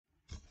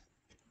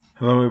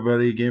Hello,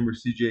 everybody. Gamer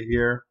CJ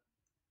here.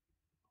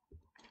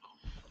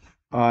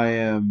 I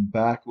am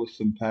back with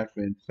some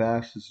Pac-Man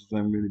Fast. This is what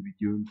I'm going to be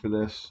doing for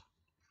this.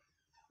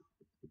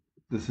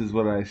 This is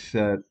what I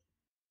set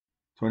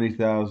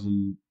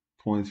 20,000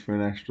 points for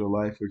an extra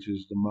life, which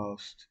is the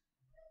most.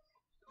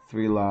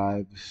 3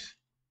 lives.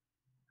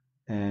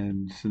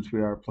 And since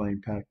we are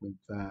playing Pac-Man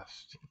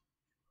Fast,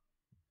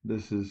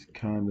 this is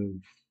kind of,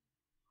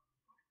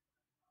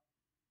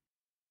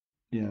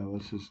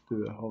 let's just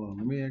do it. Hold on.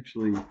 Let me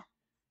actually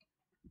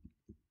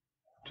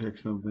check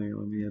something.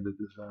 Let me edit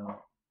this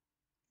out.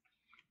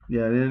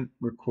 Yeah, I didn't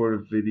record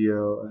a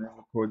video. I didn't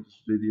record this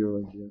video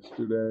like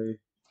yesterday.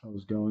 I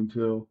was going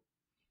to.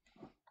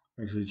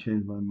 Actually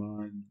changed my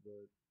mind,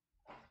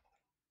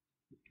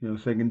 but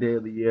second day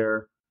of the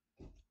year,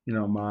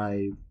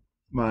 my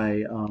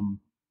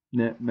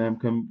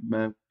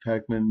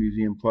Pac-Man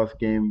Museum Plus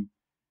game.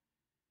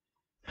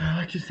 I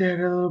like to say I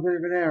got a little bit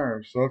of an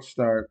error, so let's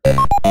start.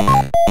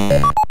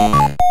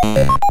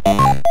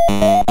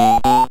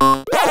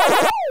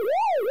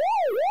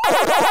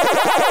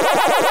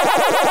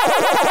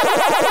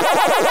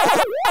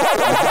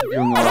 I'm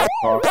doing a lot of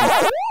talking.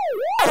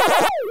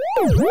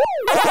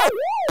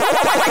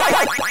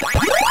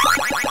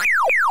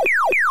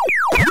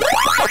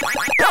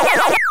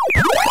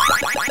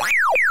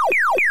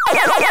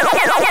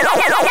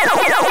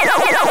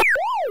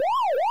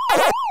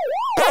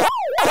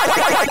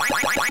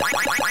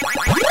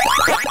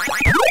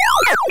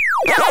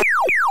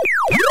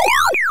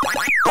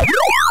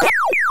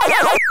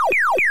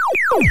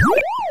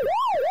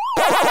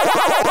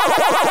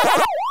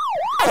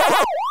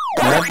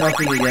 I have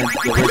nothing against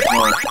the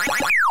original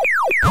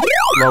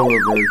slower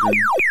version.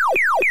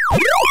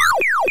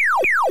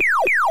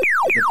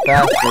 The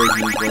fast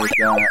version is where it's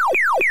at.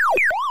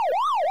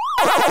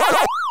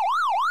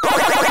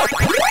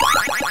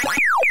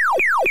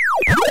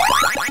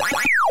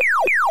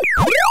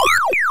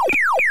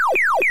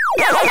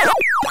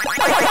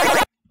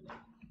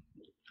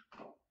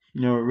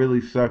 What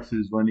really sucks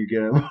is when you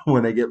get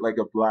when I get like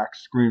a black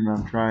screen when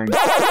I'm trying to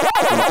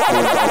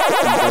record like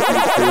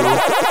MW2.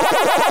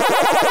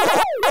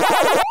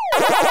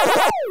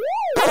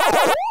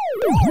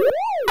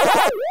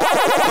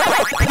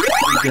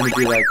 It's gonna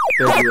be like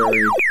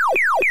February.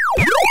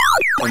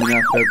 I mean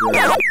not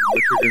February,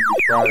 which are gonna be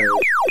Fridays.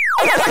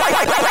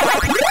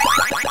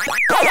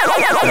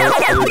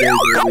 Other days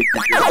of the week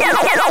for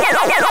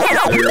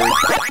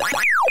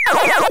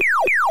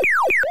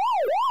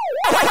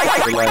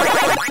like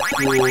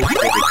school,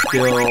 for the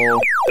kill,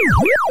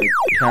 like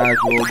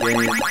casual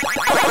games.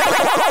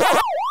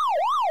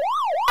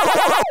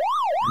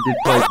 I did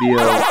play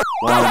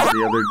BO1 the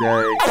other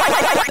day,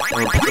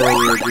 or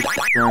earlier, just to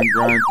try and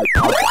grind for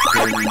topic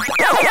training,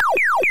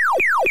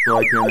 so I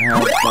can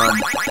have some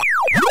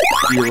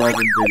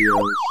B11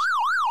 videos,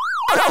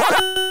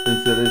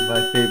 since it is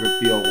my favorite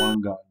BO1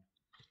 gun.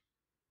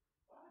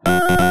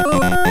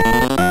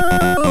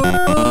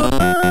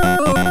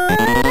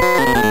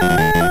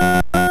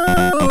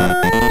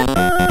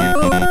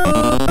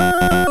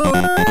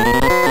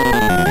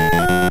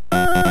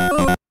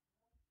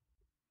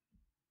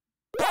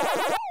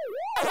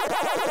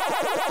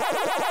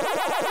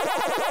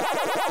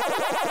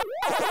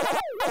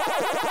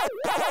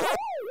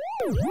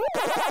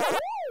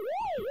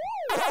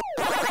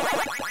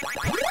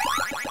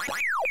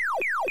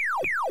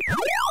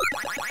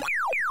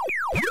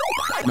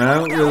 I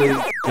don't really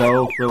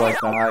go for like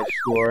the high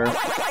score at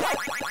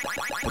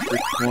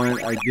this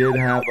point. I did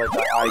have like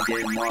a high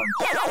game once.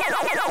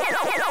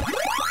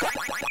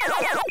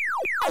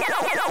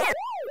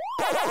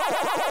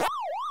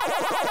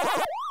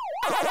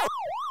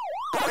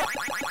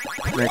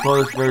 And I call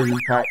this version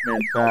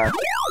Pac-Man Fast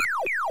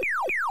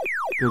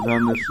because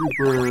on the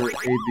Super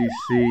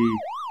ABC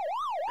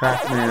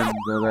Pac-Man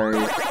that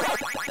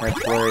I had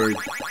played,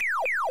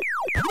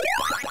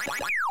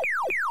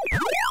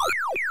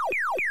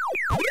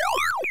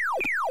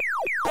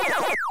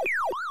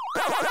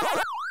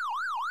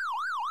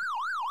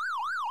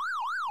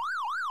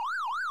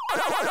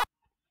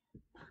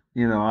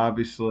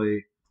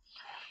 obviously,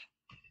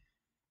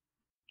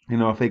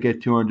 if I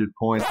get 200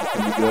 points, it's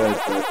gonna be good,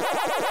 but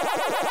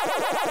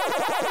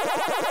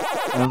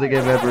I don't think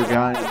I've ever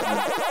gotten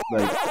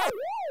like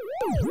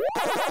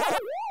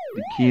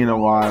the key in a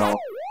while.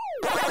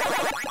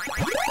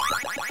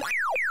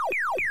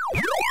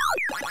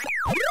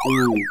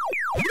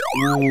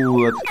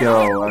 Ooh, let's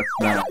go. That's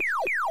nice.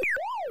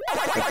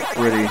 That's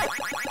pretty.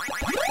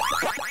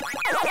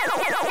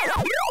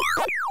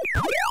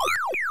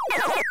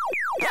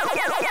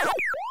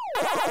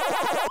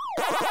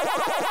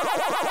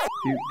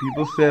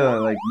 People say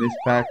that like Miss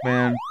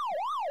Pac-Man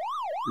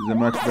is a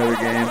much better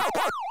game.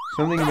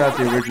 Something about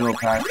the original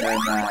Pac-Man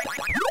that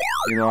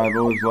I've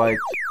always liked.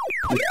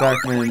 This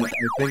Pac-Man I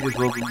think is a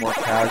little bit more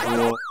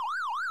casual,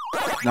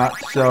 not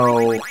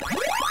so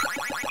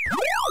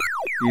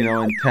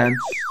intense.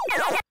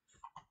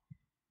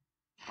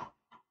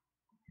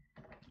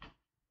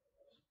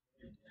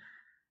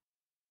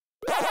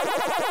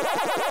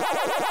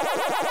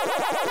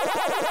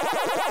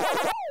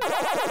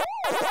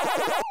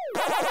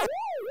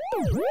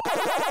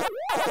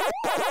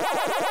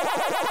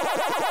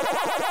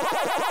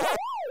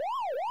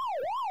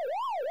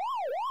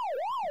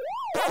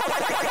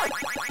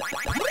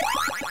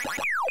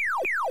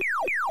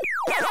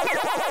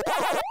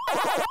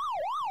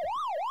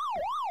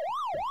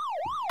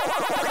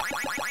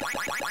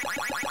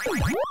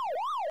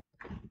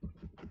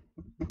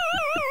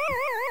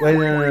 Wait,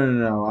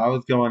 no. I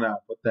was going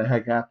up. What the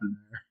heck happened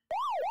there?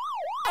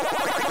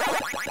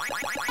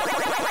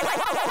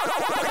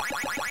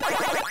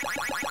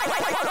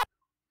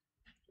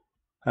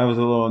 That was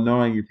a little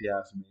annoying if you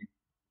ask me.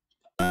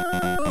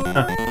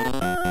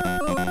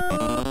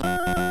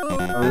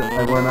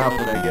 I went up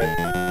and I get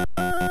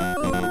a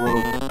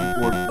little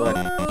keyboard click.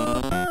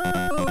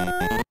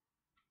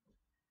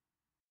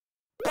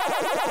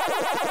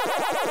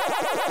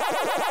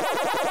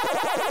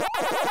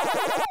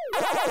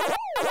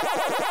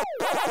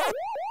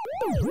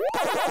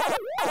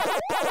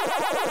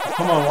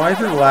 Come on, why is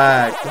it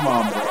lag? Come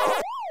on, bro.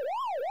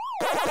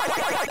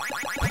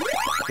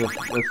 That's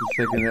a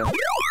second hit.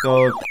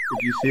 So if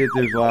you see it,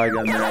 there's lag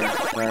on there.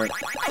 That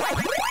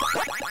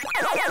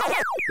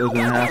doesn't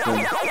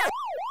happen.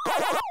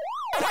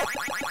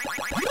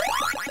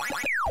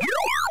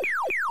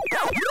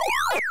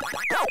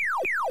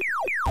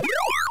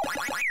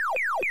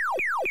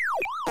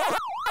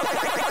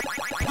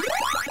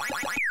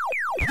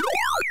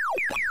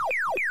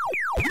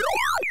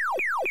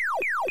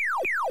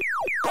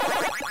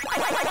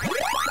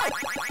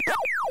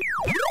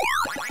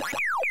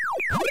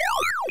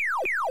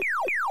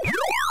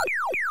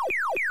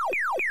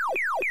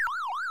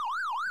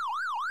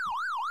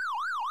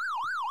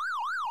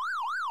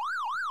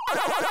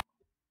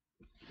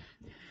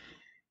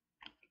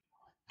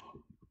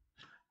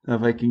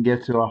 If I can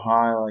get to a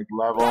high like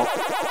level.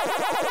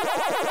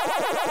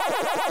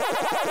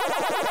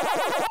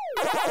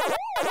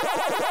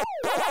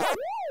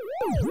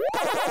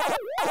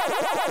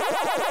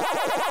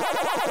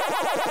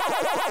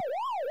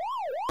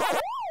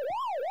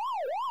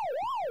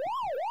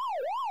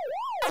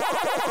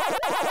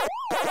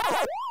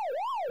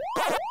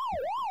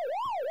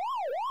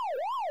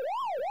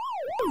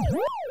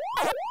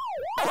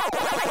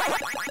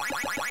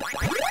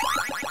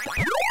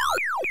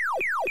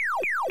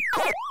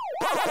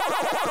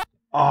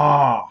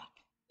 Ah.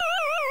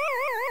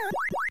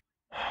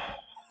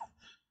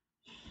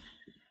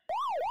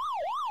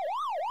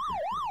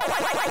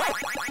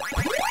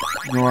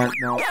 You know what?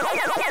 No.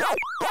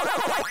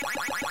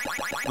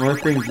 One of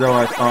the things though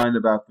I find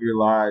about 3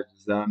 Lives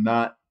is that I'm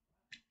not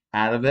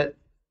out of it.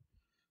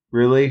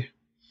 Really.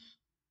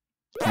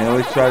 I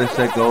always try to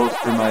set goals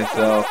for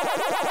myself.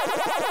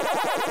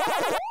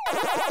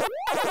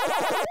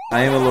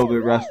 I am a little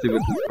bit rusty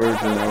with this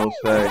version, I will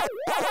say.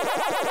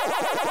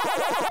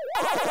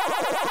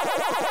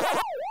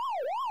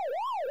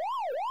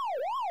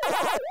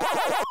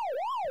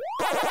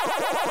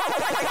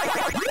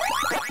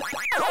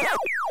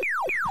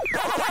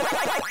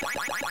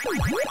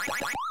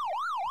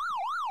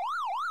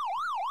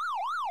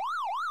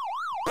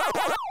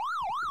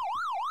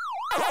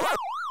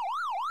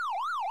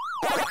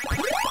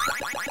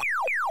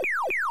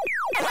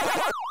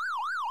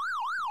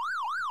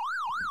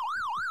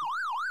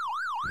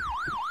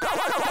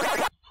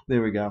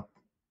 There we go.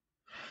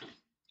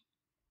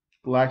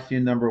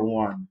 Galaxian number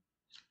 1.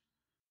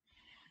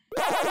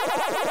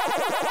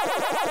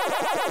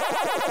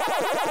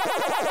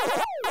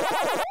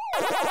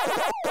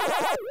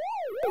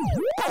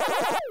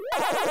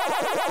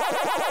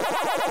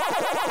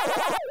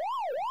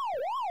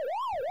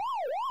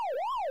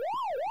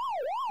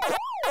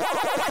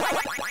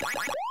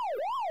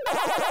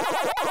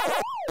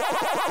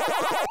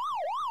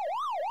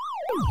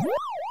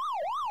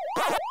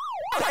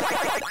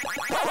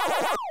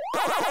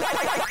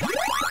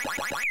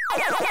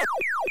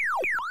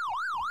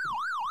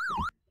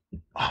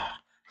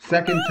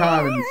 Second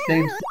time in the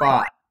same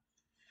spot.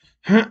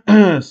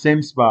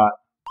 Same spot.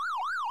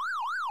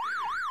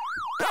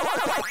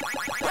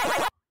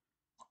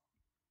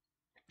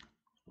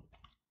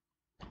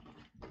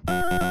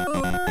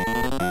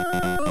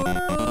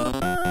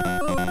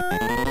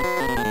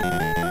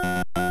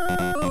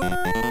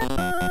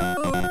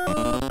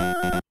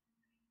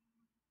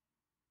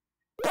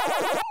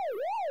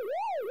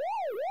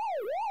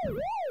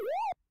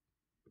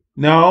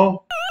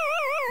 No.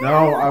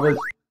 No, I was...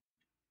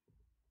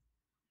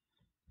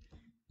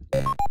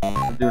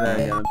 I'm doing that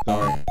again, I'm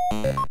sorry.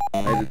 I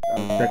was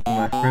texting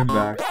my friend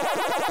back.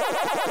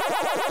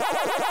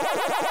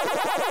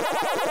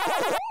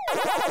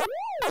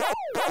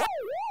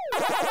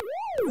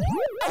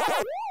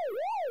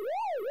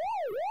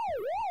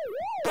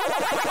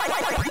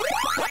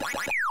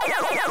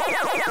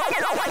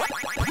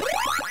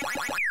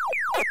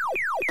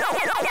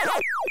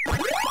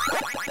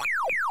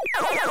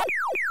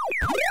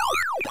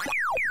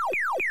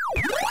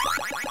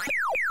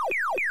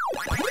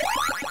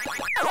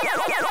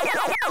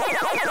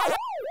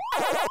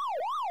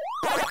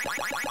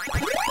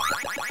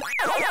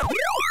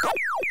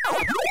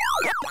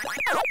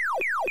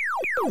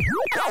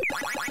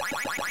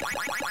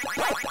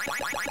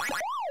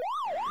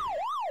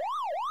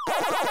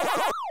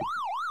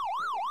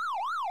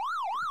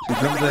 So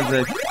sometimes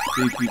I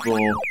see people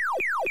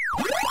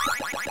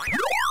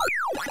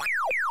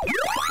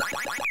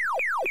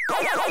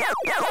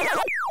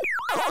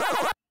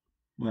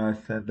when I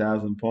said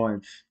 1,000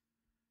 points.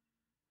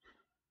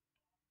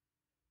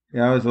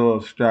 Yeah, I was a little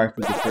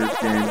distracted the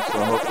first game,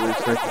 so hopefully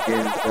the second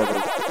game is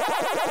better.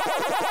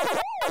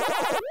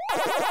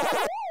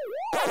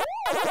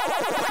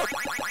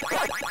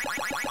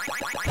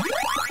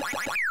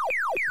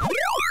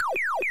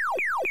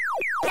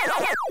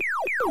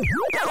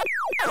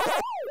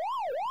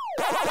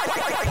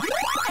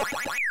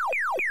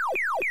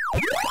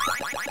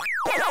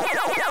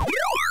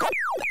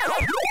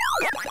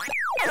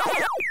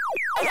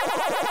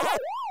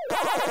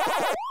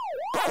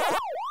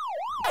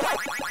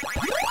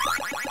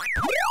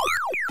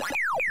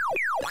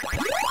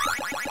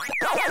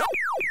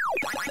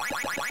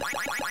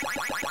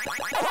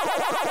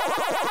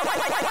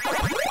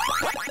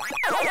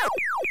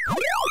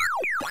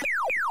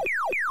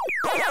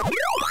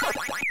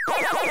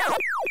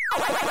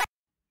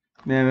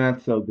 Man,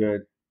 that's so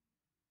good.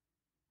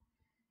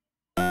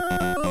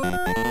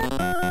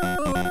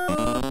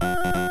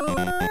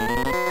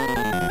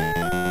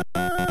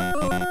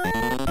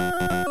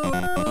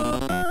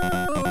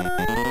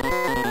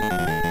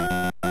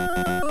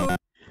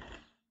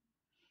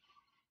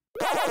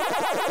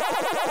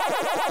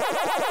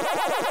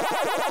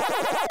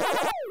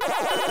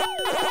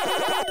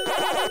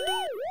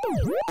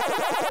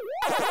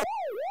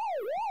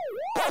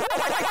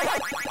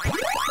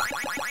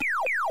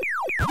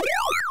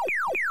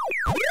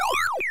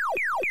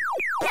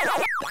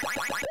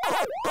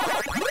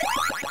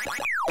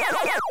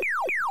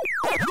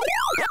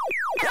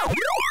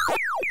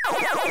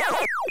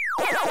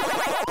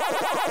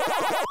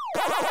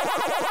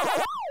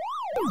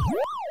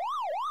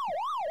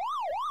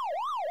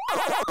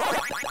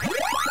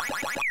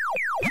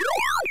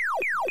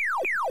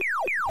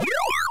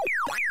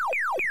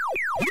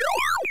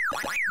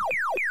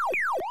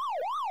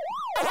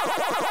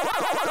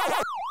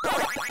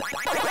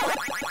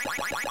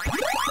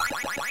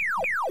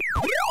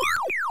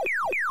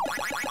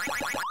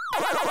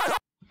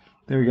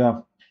 There we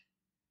go.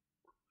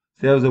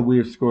 See, that was a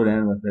weird score to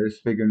end with. I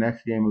just figured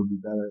next game would be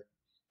better.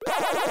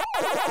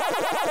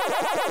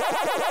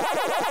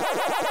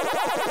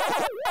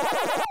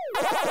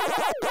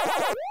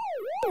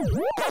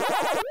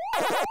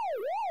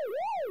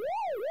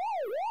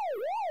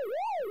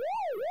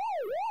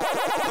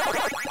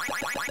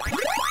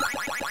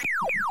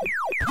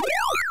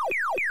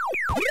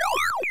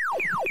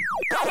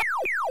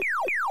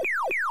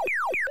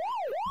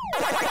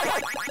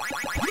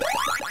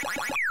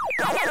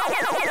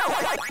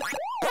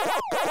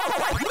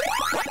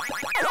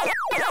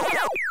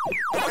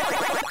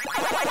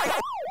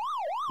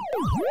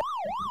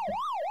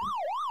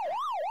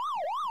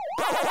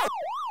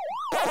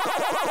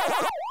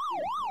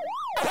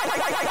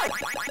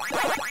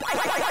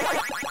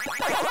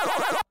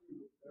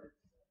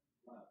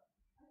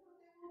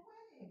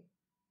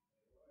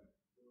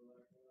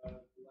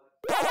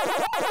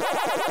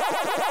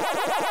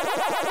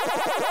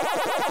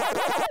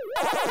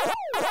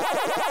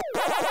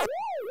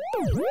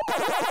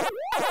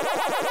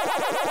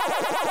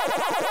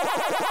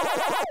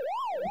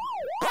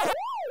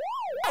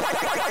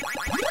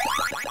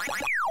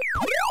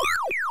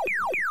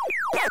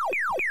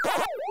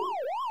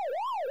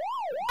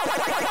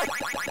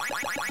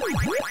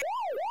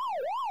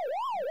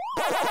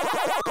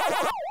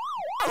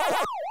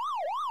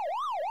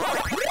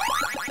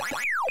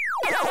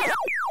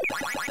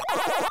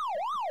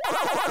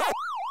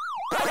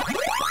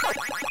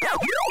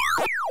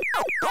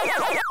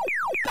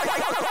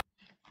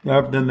 Yeah,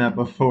 I've done that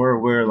before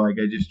where like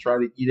I just try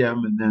to eat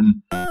them and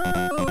then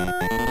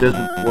it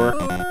doesn't work.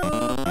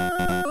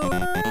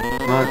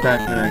 I'm not a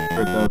Pac-Man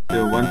expert though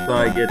too. Once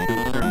I get to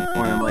a certain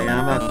point I'm like,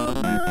 I'm not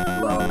sitting there for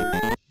 2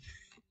 hours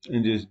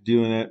and just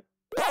doing it.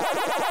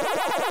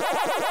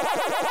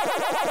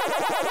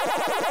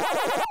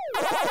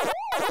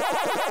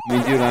 I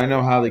mean, dude, I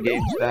know how the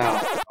game's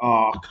down.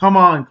 Oh, come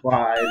on,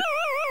 Clyde.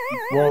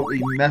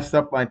 You messed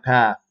up my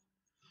path.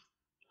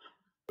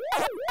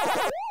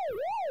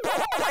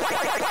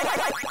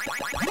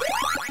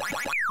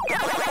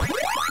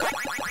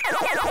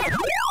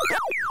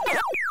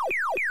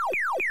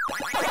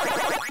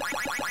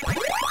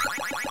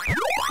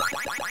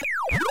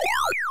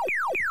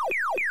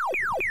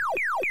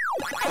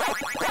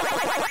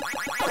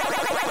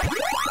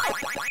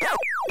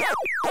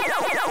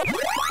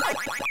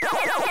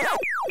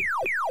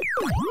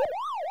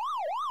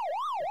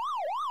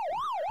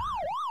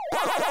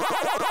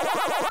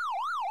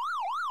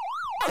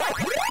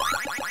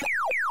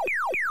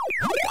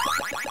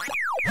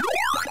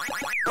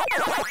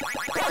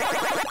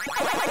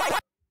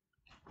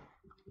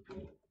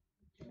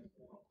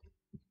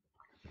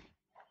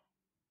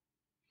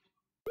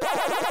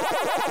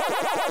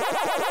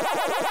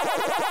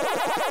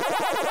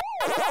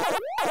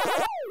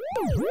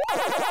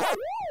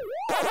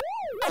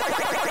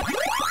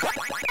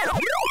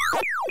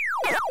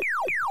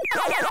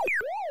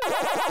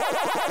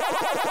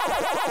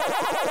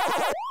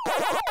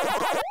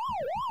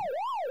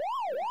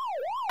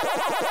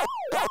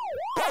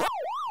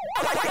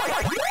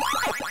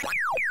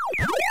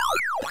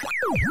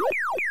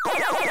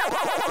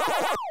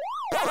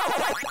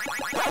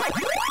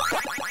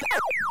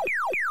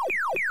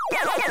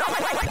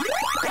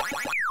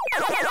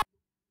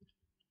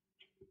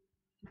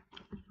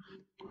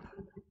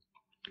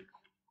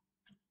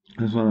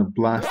 just want to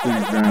blast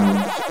these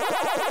grounds.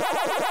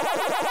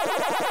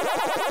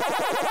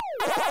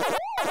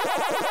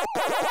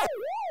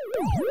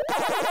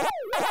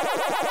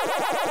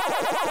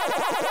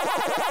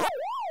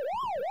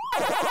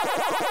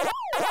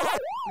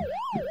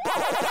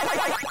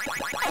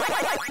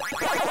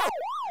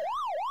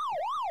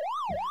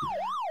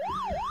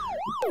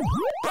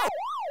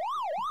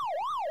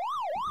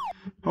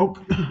 Oh,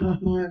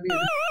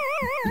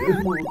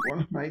 what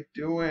am I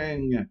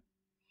doing?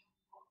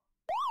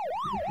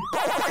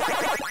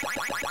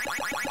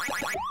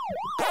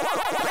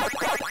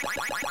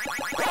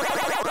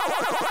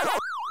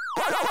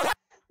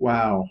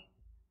 Wow.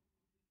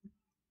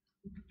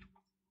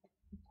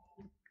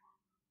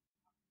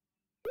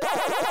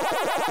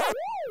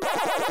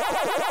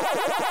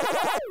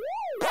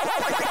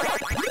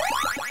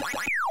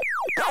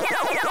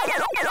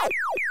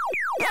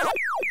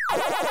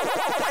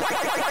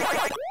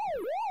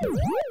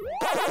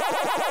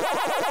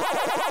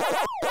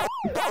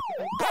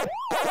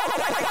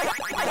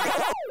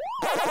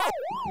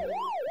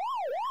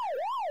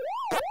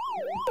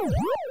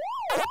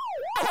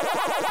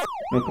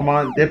 No, come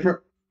on,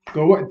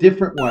 go a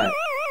different way.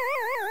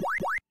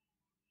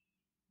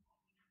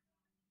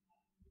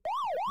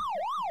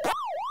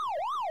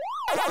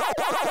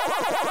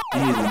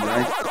 Jesus,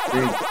 I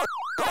think.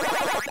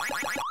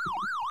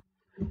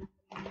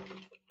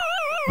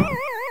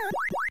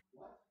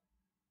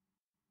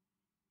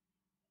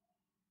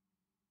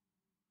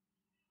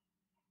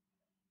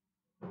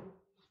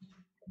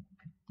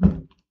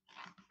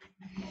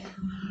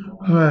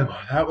 Alright, well,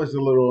 that was a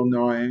little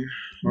annoying.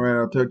 Alright,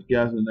 I'll talk to you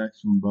guys in the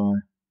next one.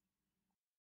 Bye.